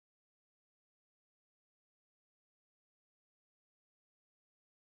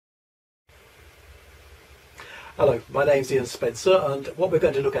Hello, my name's Ian Spencer, and what we're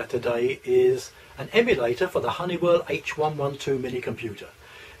going to look at today is an emulator for the Honeywell H-112 mini computer.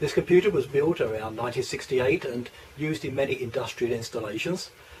 This computer was built around 1968 and used in many industrial installations.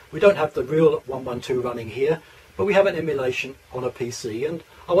 We don't have the real 112 running here, but we have an emulation on a PC, and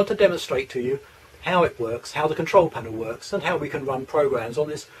I want to demonstrate to you how it works, how the control panel works, and how we can run programs on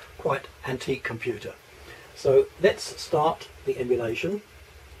this quite antique computer. So let's start the emulation.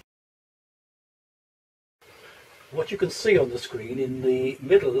 What you can see on the screen, in the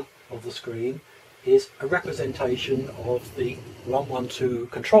middle of the screen, is a representation of the 112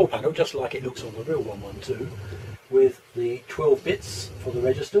 control panel, just like it looks on the real 112, with the 12 bits for the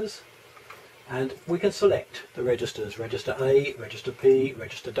registers. And we can select the registers, register A, register P,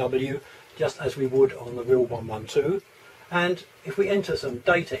 register W, just as we would on the real 112. And if we enter some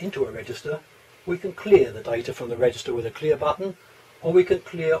data into a register, we can clear the data from the register with a clear button, or we can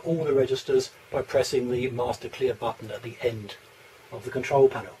clear all the registers by pressing the master clear button at the end of the control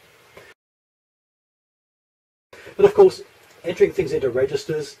panel. But of course, entering things into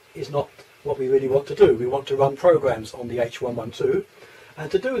registers is not what we really want to do. We want to run programs on the H-112,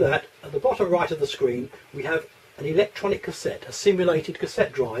 and to do that, at the bottom right of the screen we have an electronic cassette, a simulated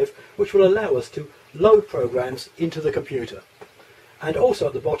cassette drive, which will allow us to load programs into the computer. And also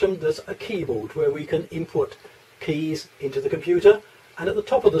at the bottom there's a keyboard where we can input keys into the computer, and at the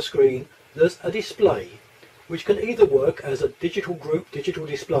top of the screen there's a display which can either work as a digital group digital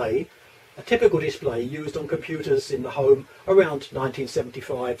display, a typical display used on computers in the home around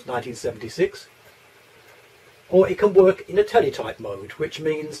 1975-1976, or it can work in a teletype mode, which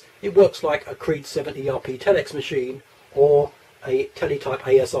means it works like a Creed 7 ERP telex machine or a teletype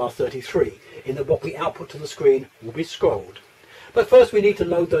ASR33, in that what we output to the screen will be scrolled. But first we need to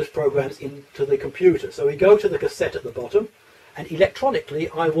load those programs into the computer. So we go to the cassette at the bottom, and electronically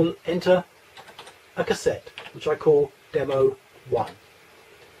I will enter a cassette, which I call Demo 1.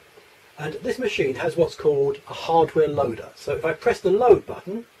 And this machine has what's called a hardware loader. So if I press the load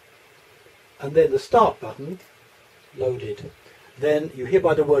button, and then the start button, loaded, then you hear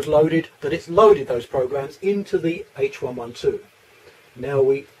by the word loaded that it's loaded those programs into the H-112. Now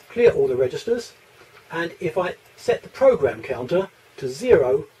we clear all the registers, and if I set the program counter to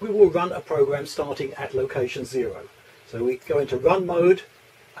 0, we will run a program starting at location 0. So we go into run mode,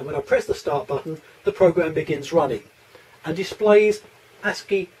 and when I press the start button, the program begins running and displays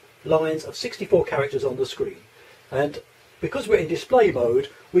ASCII lines of 64 characters on the screen. And because we're in display mode,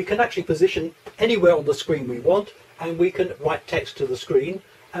 we can actually position anywhere on the screen we want, and we can write text to the screen,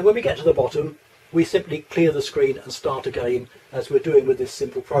 and when we get to the bottom we simply clear the screen and start again, as we're doing with this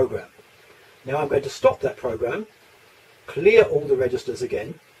simple program. Now I'm going to stop that program, clear all the registers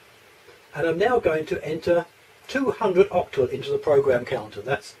again, and I'm now going to enter 200 octal into the program counter.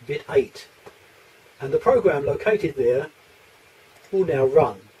 That's bit 8. And the program located there will now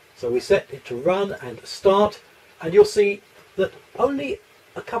run. So we set it to run and start, and you'll see that only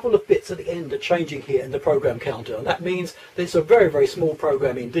a couple of bits at the end are changing here in the program counter, and that means that it's a very, very small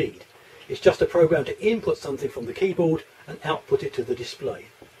program indeed. It's just a program to input something from the keyboard and output it to the display.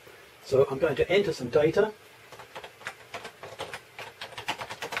 So I'm going to enter some data.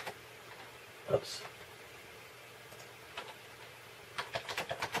 Oops.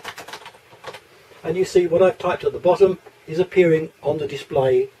 And you see what I've typed at the bottom is appearing on the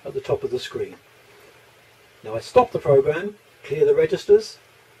display at the top of the screen. Now I stop the program, clear the registers,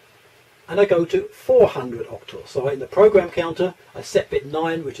 and I go to 400 octal. So in the program counter I set bit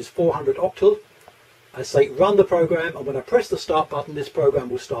 9, which is 400 octal. I say run the program, and when I press the start button this program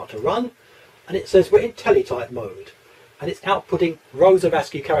will start to run, and it says we're in teletype mode, and it's outputting rows of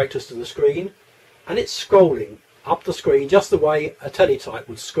ASCII characters to the screen, and it's scrolling up the screen just the way a teletype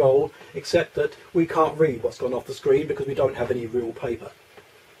would scroll, except that we can't read what's gone off the screen because we don't have any real paper.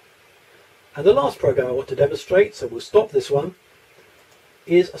 And the last program I want to demonstrate, so we'll stop this one,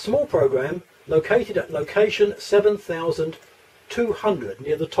 is a small program located at location 7200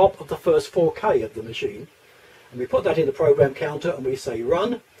 near the top of the first 4K of the machine. And we put that in the program counter and we say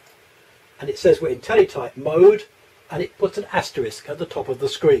run, and it says we're in teletype mode, and it puts an asterisk at the top of the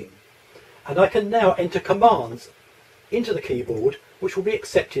screen. And I can now enter commands into the keyboard which will be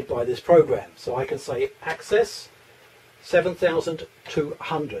accepted by this program. So I can say access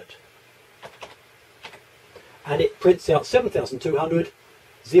 7200, and it prints out 7200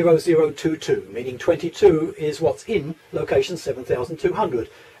 0022, meaning 22 is what's in location 7200.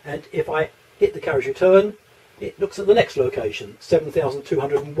 And if I hit the carriage return, it looks at the next location,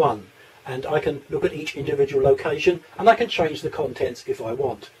 7201, and I can look at each individual location, and I can change the contents if I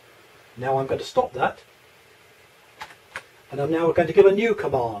want. Now I'm going to stop that, and I'm now going to give a new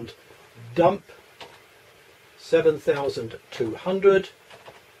command, dump 7200,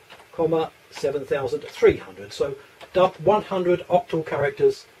 7300. So dump 100 octal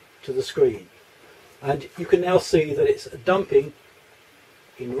characters to the screen. And you can now see that it's dumping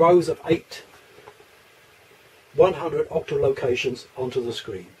in rows of 8 100 octal locations onto the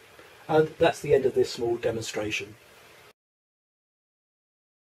screen. And that's the end of this small demonstration.